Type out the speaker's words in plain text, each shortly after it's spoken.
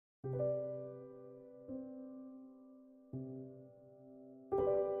Welcome,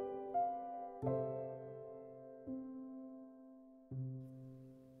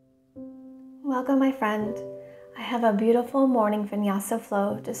 my friend. I have a beautiful morning Vinyasa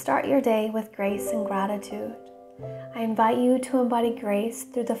flow to start your day with grace and gratitude. I invite you to embody grace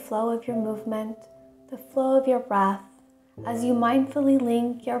through the flow of your movement, the flow of your breath, as you mindfully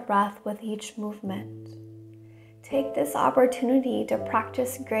link your breath with each movement. Take this opportunity to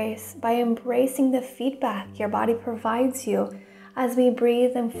practice grace by embracing the feedback your body provides you as we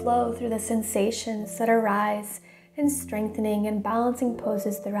breathe and flow through the sensations that arise in strengthening and balancing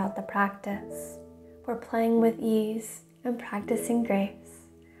poses throughout the practice. We're playing with ease and practicing grace.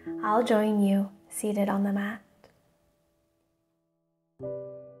 I'll join you seated on the mat.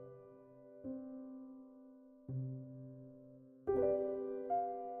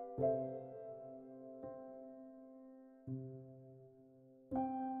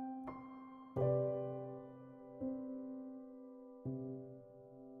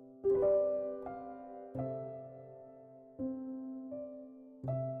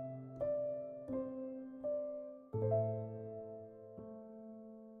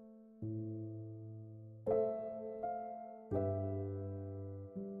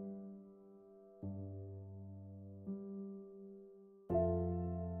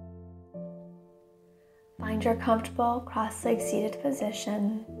 Find your comfortable cross-legged seated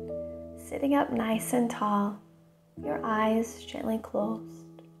position, sitting up nice and tall, your eyes gently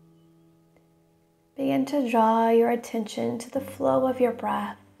closed. Begin to draw your attention to the flow of your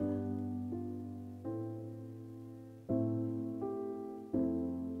breath.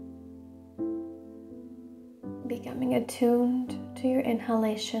 Becoming attuned to your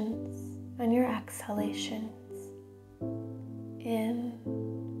inhalations and your exhalations, in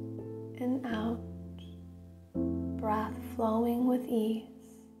and out. Breath flowing with ease.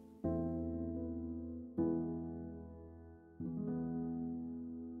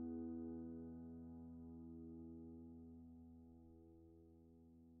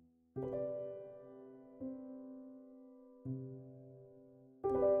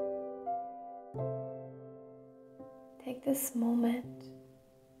 Take this moment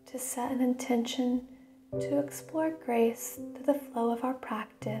to set an intention to explore grace through the flow of our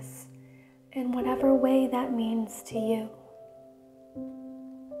practice in whatever way that means to you.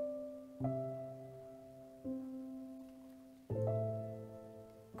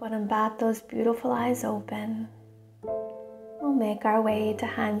 Go ahead and bat those beautiful eyes open. We'll make our way to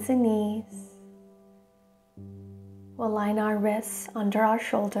hands and knees. We'll line our wrists under our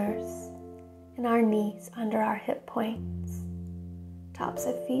shoulders and our knees under our hip points. Tops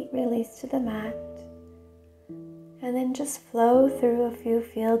of feet release to the mat. And then just flow through a few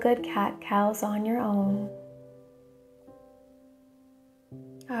feel-good cat-cows on your own.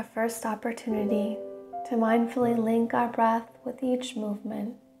 Our first opportunity to mindfully link our breath with each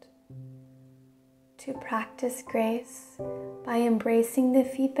movement. To practice grace by embracing the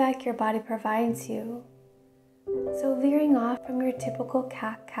feedback your body provides you. So veering off from your typical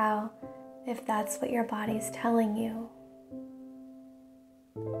cat-cow if that's what your body's telling you.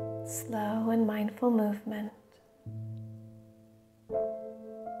 Slow and mindful movement.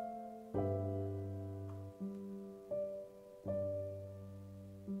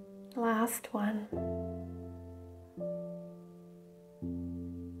 Last one.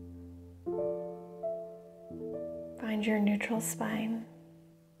 Find your neutral spine.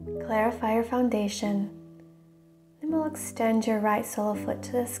 Clarify your foundation. Then we'll extend your right sole foot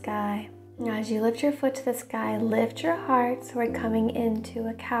to the sky. Now, as you lift your foot to the sky, lift your heart so we're coming into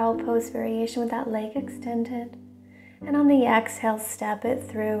a cow pose variation with that leg extended. And on the exhale, step it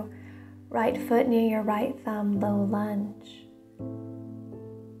through. Right foot near your right thumb, low lunge.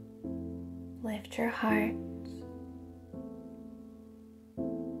 Lift your heart.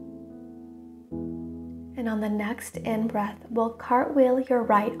 And on the next in-breath, we'll cartwheel your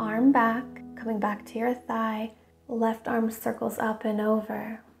right arm back, coming back to your thigh. Left arm circles up and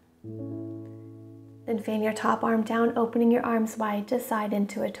over. Then fan your top arm down, opening your arms wide to side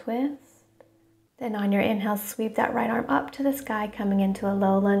into a twist. Then on your inhale, sweep that right arm up to the sky, coming into a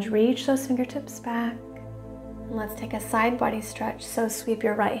low lunge. Reach those fingertips back. And let's take a side body stretch. So sweep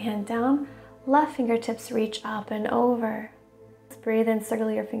your right hand down, left fingertips reach up and over. Let's breathe in, circle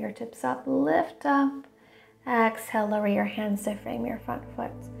your fingertips up, lift up. Exhale, lower your hands to frame your front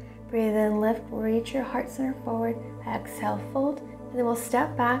foot. Breathe in, lift, reach your heart center forward. Exhale, fold. And then we'll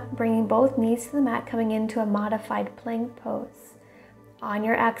step back, bringing both knees to the mat, coming into a modified plank pose. On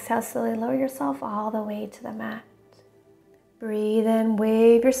your exhale, slowly lower yourself all the way to the mat. Breathe in,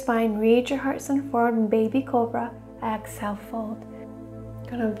 wave your spine, reach your heart center forward in baby cobra. Exhale, fold.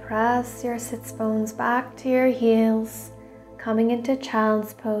 Gonna press your sits bones back to your heels. Coming into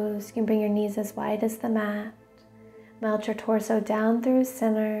child's pose, you can bring your knees as wide as the mat. Melt your torso down through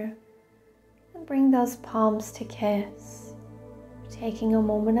center. And bring those palms to kiss. Taking a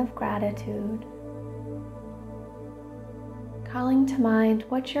moment of gratitude. Calling to mind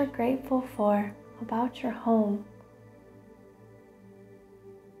what you're grateful for about your home.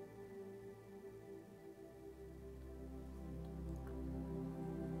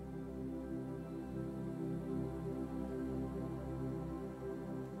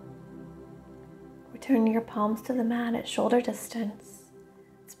 Return your palms to the mat at shoulder distance.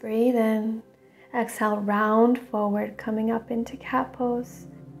 Let's breathe in. Exhale, round forward, coming up into cat pose.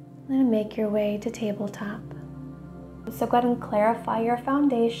 And make your way to tabletop. So go ahead and clarify your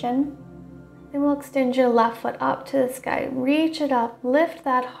foundation. Then we'll extend your left foot up to the sky. Reach it up, lift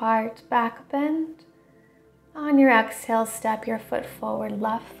that heart, back bend. On your exhale, step your foot forward.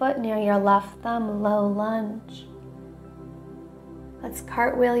 Left foot near your left thumb, low lunge. Let's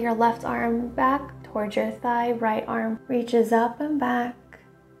cartwheel your left arm back towards your thigh. Right arm reaches up and back.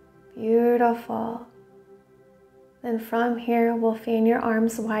 Beautiful. Then from here, we'll fan your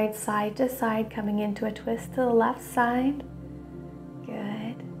arms wide side to side, coming into a twist to the left side.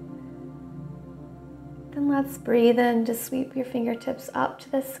 Good. Then let's breathe in to sweep your fingertips up to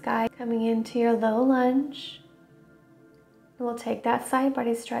the sky, coming into your low lunge. And we'll take that side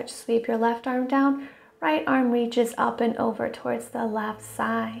body stretch, sweep your left arm down, right arm reaches up and over towards the left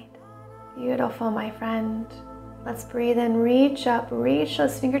side. Beautiful, my friend. Let's breathe in, reach up, reach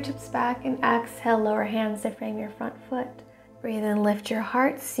those fingertips back, and exhale, lower hands to frame your front foot. Breathe in, lift your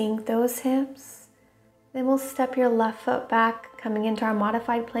heart, sink those hips. Then we'll step your left foot back, coming into our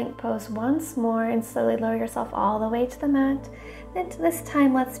modified plank pose once more, and slowly lower yourself all the way to the mat. Then this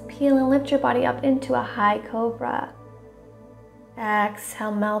time, let's peel and lift your body up into a high cobra.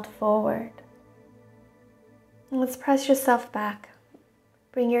 Exhale, melt forward. And let's press yourself back.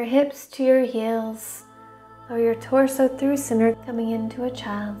 Bring your hips to your heels. Lower your torso through center, coming into a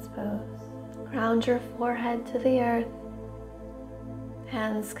child's pose. Ground your forehead to the earth.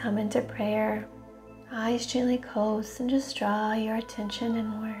 Hands come into prayer. Eyes gently close and just draw your attention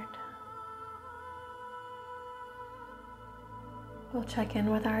inward. We'll check in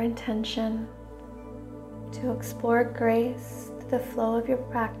with our intention to explore grace through the flow of your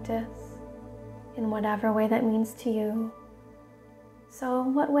practice in whatever way that means to you. So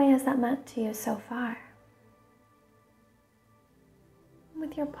what way has that meant to you so far?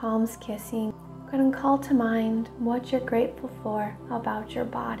 With your palms kissing, go ahead and call to mind what you're grateful for about your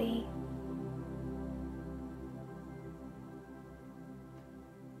body.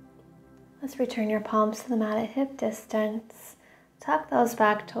 Let's return your palms to the mat at hip distance. Tuck those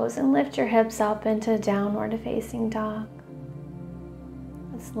back toes and lift your hips up into downward facing dog.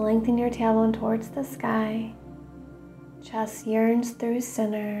 Let's lengthen your tailbone towards the sky. Chest yearns through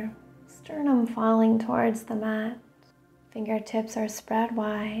center. Sternum falling towards the mat. Fingertips are spread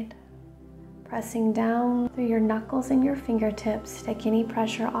wide. Pressing down through your knuckles and your fingertips to take any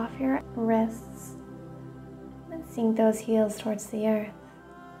pressure off your wrists. And sink those heels towards the earth.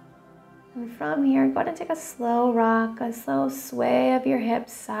 And from here, go ahead and take a slow rock, a slow sway of your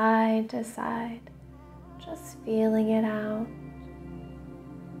hips side to side. Just feeling it out.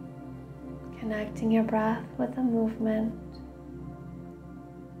 Connecting your breath with the movement.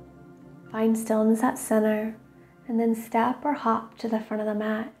 Find stillness at center. And then step or hop to the front of the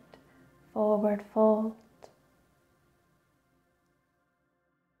mat. Forward fold.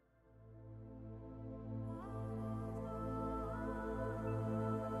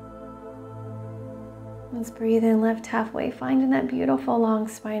 Let's breathe in, lift halfway, finding that beautiful long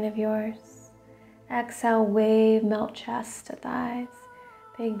spine of yours. Exhale, wave, melt chest to thighs.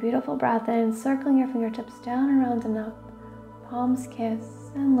 Big, beautiful breath in, circling your fingertips down, around and up. Palms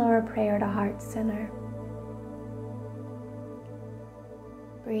kiss, and lower prayer to heart center.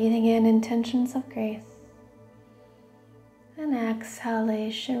 Breathing in intentions of grace. And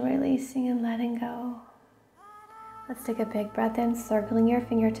exhalation, releasing and letting go. Let's take a big breath in, circling your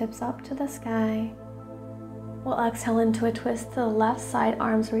fingertips up to the sky. We'll exhale into a twist to the left side,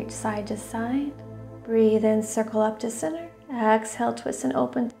 arms reach side to side. Breathe in, circle up to center. Exhale, twist and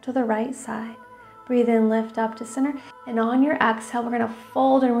open to the right side. Breathe in, lift up to center. And on your exhale, we're gonna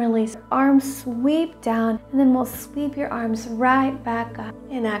fold and release. Arms sweep down, and then we'll sweep your arms right back up.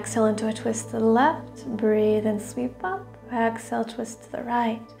 And exhale into a twist to the left. Breathe and sweep up. Exhale, twist to the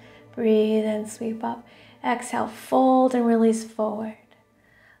right. Breathe and sweep up. Exhale, fold and release forward.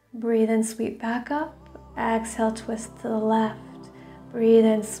 Breathe and sweep back up. Exhale, twist to the left. Breathe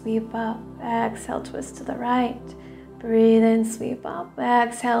and sweep up. Exhale, twist to the right. Breathe in, sweep up.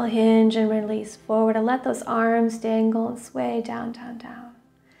 Exhale, hinge and release forward. And let those arms dangle and sway down, down, down.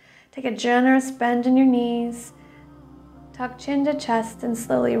 Take a generous bend in your knees. Tuck chin to chest and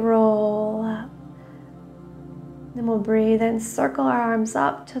slowly roll up. Then we'll breathe in, circle our arms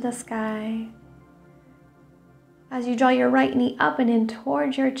up to the sky. As you draw your right knee up and in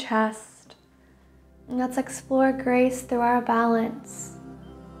towards your chest. And let's explore grace through our balance.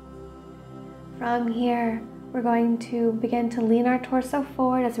 From here, we're going to begin to lean our torso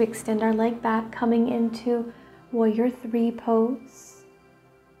forward as we extend our leg back, coming into Warrior 3 pose.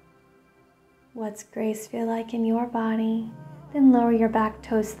 What's grace feel like in your body? Then lower your back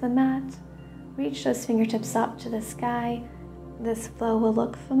toes to the mat. Reach those fingertips up to the sky. This flow will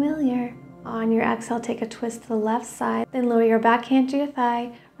look familiar. On your exhale, take a twist to the left side. Then lower your back hand to your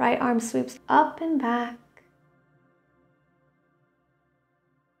thigh. Right arm sweeps up and back.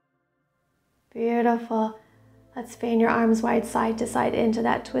 Beautiful. Let's fan your arms wide side to side into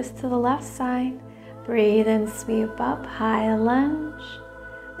that twist to the left side. Breathe and sweep up, high lunge.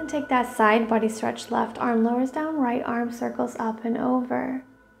 And take that side body stretch. Left arm lowers down, right arm circles up and over.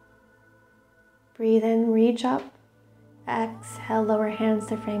 Breathe in, reach up. Exhale, lower hands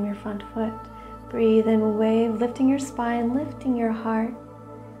to frame your front foot. Breathe in, wave, lifting your spine, lifting your heart.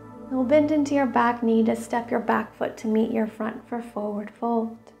 And we'll bend into your back knee to step your back foot to meet your front for forward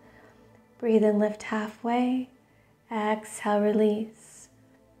fold. Breathe in, lift halfway. Exhale, release.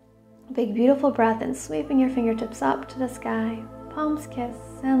 Big, beautiful breath in, sweeping your fingertips up to the sky. Palms kiss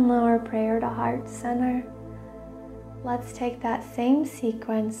and lower prayer to heart center. Let's take that same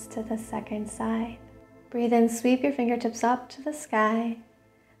sequence to the second side. Breathe in, sweep your fingertips up to the sky.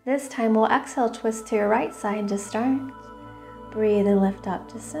 This time we'll exhale, twist to your right side to start. Breathe and lift up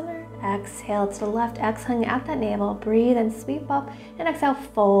to center. Exhale to the left, exhaling at that navel. Breathe and sweep up and exhale,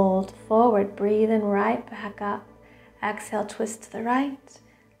 fold forward. Breathe and right back up. Exhale, twist to the right.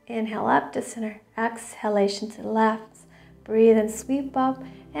 Inhale up to center. Exhalation to the left. Breathe and sweep up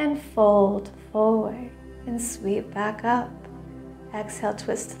and fold forward and sweep back up. Exhale,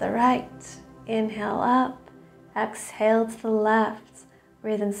 twist to the right. Inhale up. Exhale to the left.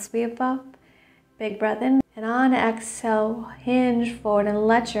 Breathe and sweep up. Big breath in. And on exhale, hinge forward and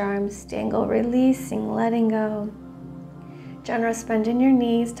let your arms dangle, releasing, letting go. Generous bend in your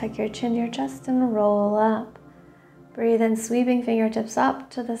knees. Tuck your chin to your chest and roll up. Breathe in, sweeping fingertips up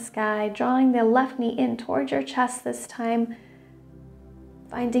to the sky, drawing the left knee in towards your chest this time.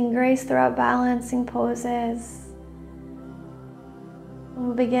 Finding grace throughout balancing poses. And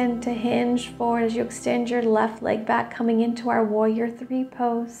we'll begin to hinge forward as you extend your left leg back, coming into our Warrior 3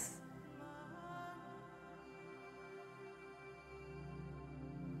 pose.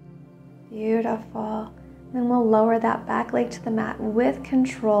 Beautiful. Then we'll lower that back leg to the mat with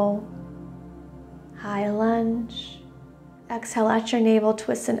control. High lunge. Exhale at your navel,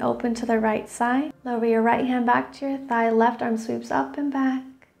 twist and open to the right side. Lower your right hand back to your thigh, left arm sweeps up and back.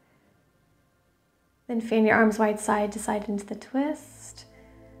 Then fan your arms wide side to side into the twist.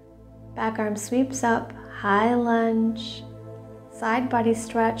 Back arm sweeps up, high lunge. Side body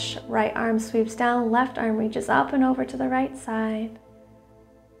stretch, right arm sweeps down, left arm reaches up and over to the right side.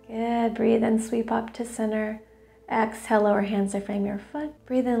 Good, breathe in, sweep up to center. Exhale, lower hands to frame your foot.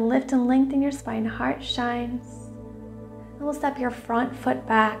 Breathe in, lift and lengthen your spine, heart shines. And we'll step your front foot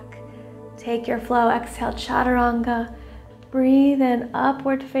back. Take your flow, exhale, chaturanga. Breathe in,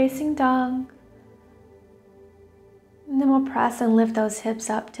 upward facing dog. And then we'll press and lift those hips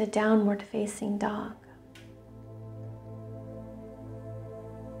up to downward facing dog.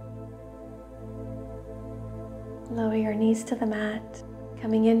 Lower your knees to the mat.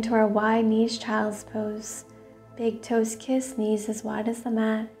 Coming into our wide knees child's pose. Big toes kiss, knees as wide as the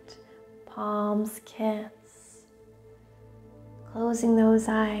mat. Palms kiss. Closing those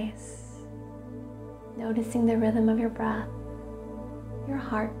eyes. Noticing the rhythm of your breath. Your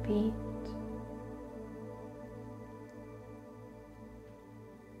heartbeat.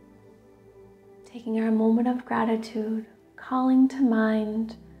 Taking our moment of gratitude, calling to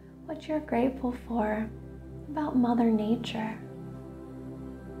mind what you're grateful for about Mother Nature.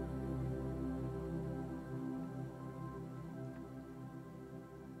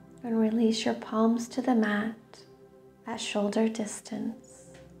 And release your palms to the mat at shoulder distance.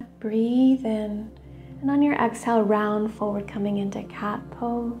 Breathe in, and on your exhale, round forward, coming into cat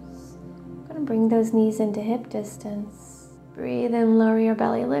pose. I'm going to bring those knees into hip distance. Breathe in, lower your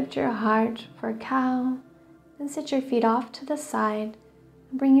belly, lift your heart for cow. Then sit your feet off to the side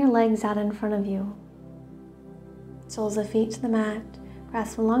and bring your legs out in front of you. Soles of feet to the mat.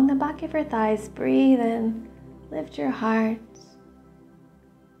 Grasp along the back of your thighs. Breathe in, lift your heart.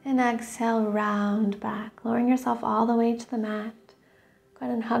 And exhale, round back, lowering yourself all the way to the mat. Go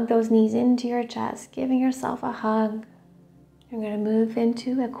ahead and hug those knees into your chest, giving yourself a hug. You're going to move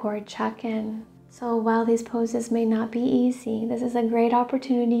into a core check-in. So while these poses may not be easy, this is a great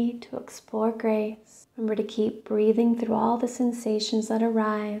opportunity to explore grace. Remember to keep breathing through all the sensations that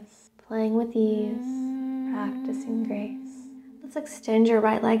arise, playing with ease, practicing grace. Let's extend your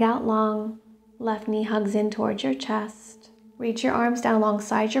right leg out long. Left knee hugs in towards your chest. Reach your arms down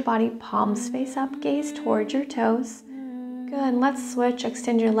alongside your body, palms face up, gaze towards your toes. Good, and let's switch.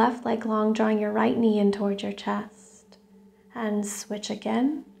 Extend your left leg long, drawing your right knee in towards your chest. And switch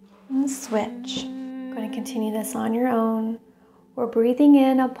again, and switch. I'm going to continue this on your own. We're breathing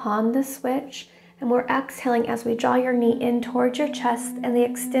in upon the switch, and we're exhaling as we draw your knee in towards your chest and the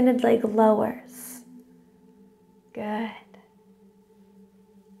extended leg lowers. Good.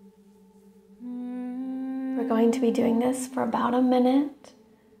 We're going to be doing this for about a minute.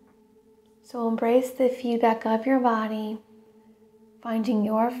 So embrace the feedback of your body, finding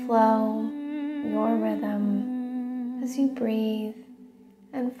your flow, your rhythm as you breathe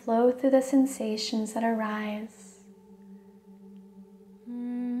and flow through the sensations that arise.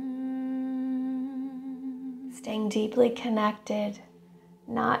 Staying deeply connected,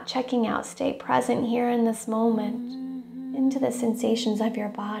 not checking out. Stay present here in this moment, into the sensations of your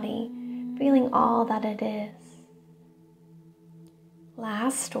body, feeling all that it is.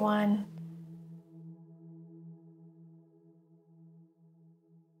 Last one.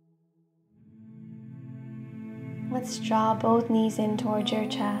 Let's draw both knees in towards your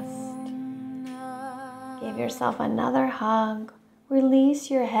chest. Give yourself another hug. Release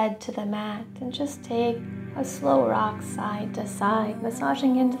your head to the mat and just take a slow rock side to side,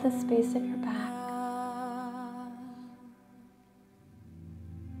 massaging into the space of your back.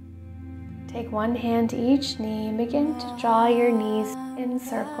 Take one hand to each knee and begin to draw your knees in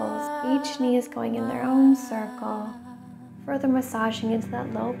circles. Each knee is going in their own circle, further massaging into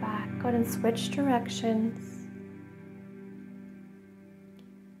that low back. Go ahead and switch directions.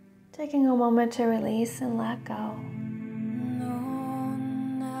 Taking a moment to release and let go.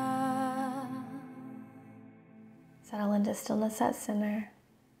 Settle into stillness at center.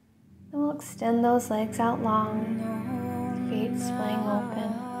 And we'll extend those legs out long, feet swaying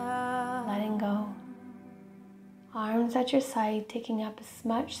open, letting go. Arms at your side, taking up as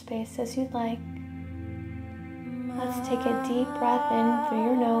much space as you'd like. Let's take a deep breath in through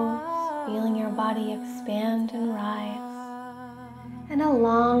your nose, feeling your body expand and rise. And a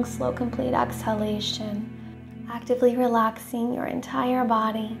long, slow, complete exhalation, actively relaxing your entire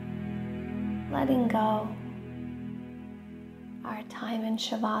body, letting go. Our time in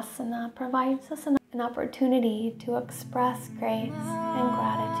Shavasana provides us an opportunity to express grace and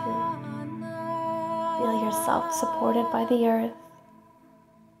gratitude. Feel yourself supported by the earth.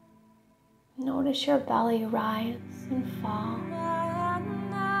 Notice your belly rise and fall.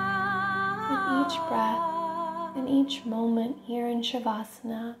 With each breath and each moment here in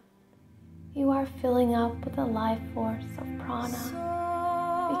Shavasana, you are filling up with the life force of prana,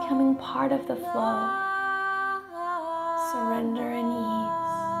 becoming part of the flow. Surrender and ease.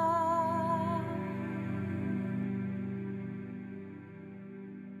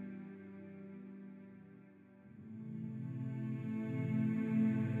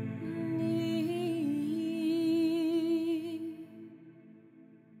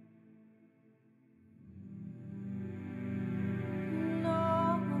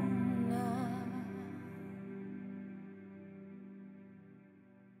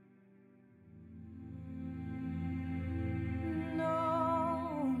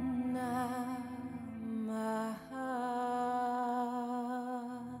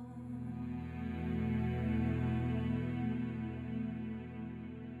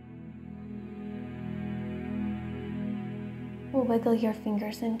 We'll wiggle your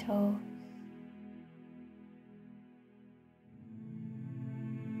fingers and toes.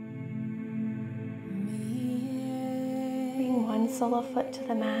 Bring one sole foot to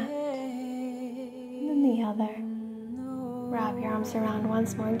the mat, and then the other. Wrap your arms around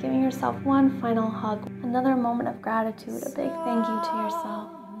once more, giving yourself one final hug. Another moment of gratitude, a big thank you to yourself.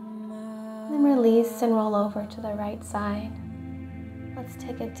 And then release and roll over to the right side. Let's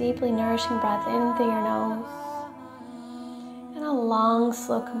take a deeply nourishing breath in through your nose. And a long,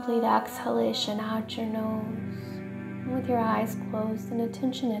 slow, complete exhalation out your nose. And with your eyes closed and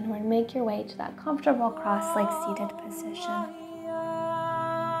attention inward, make your way to that comfortable cross-legged seated position.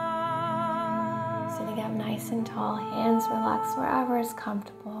 Sitting up nice and tall, hands relaxed wherever is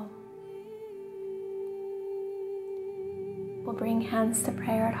comfortable. We'll bring hands to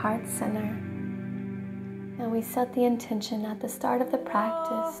prayer at heart center. And we set the intention at the start of the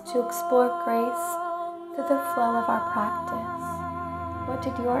practice to explore grace through the flow of our practice. What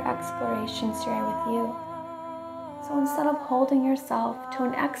did your exploration share with you? So instead of holding yourself to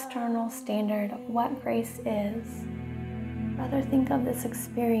an external standard of what grace is, rather think of this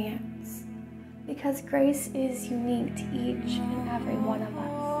experience, because grace is unique to each and every one of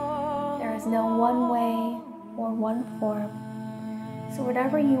us. There is no one way or one form. So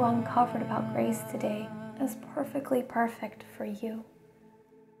whatever you uncovered about grace today is perfectly perfect for you.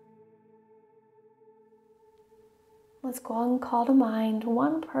 Let's go and call to mind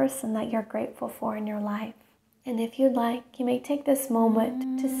one person that you're grateful for in your life. And if you'd like, you may take this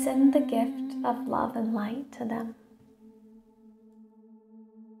moment to send the gift of love and light to them.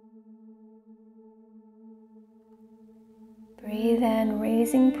 Breathe in,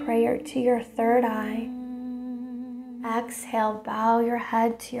 raising prayer to your third eye. Exhale, bow your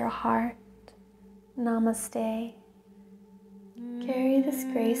head to your heart. Namaste. Carry this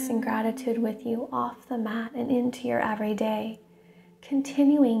grace and gratitude with you off the mat and into your everyday,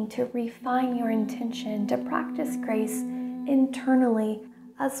 continuing to refine your intention to practice grace internally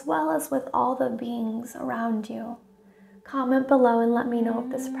as well as with all the beings around you. Comment below and let me know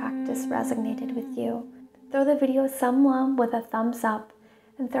if this practice resonated with you. Throw the video some love with a thumbs up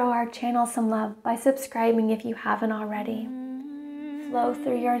and throw our channel some love by subscribing if you haven't already. Flow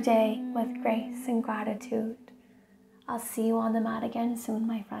through your day with grace and gratitude. I'll see you on the mat again soon,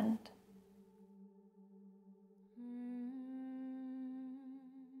 my friend.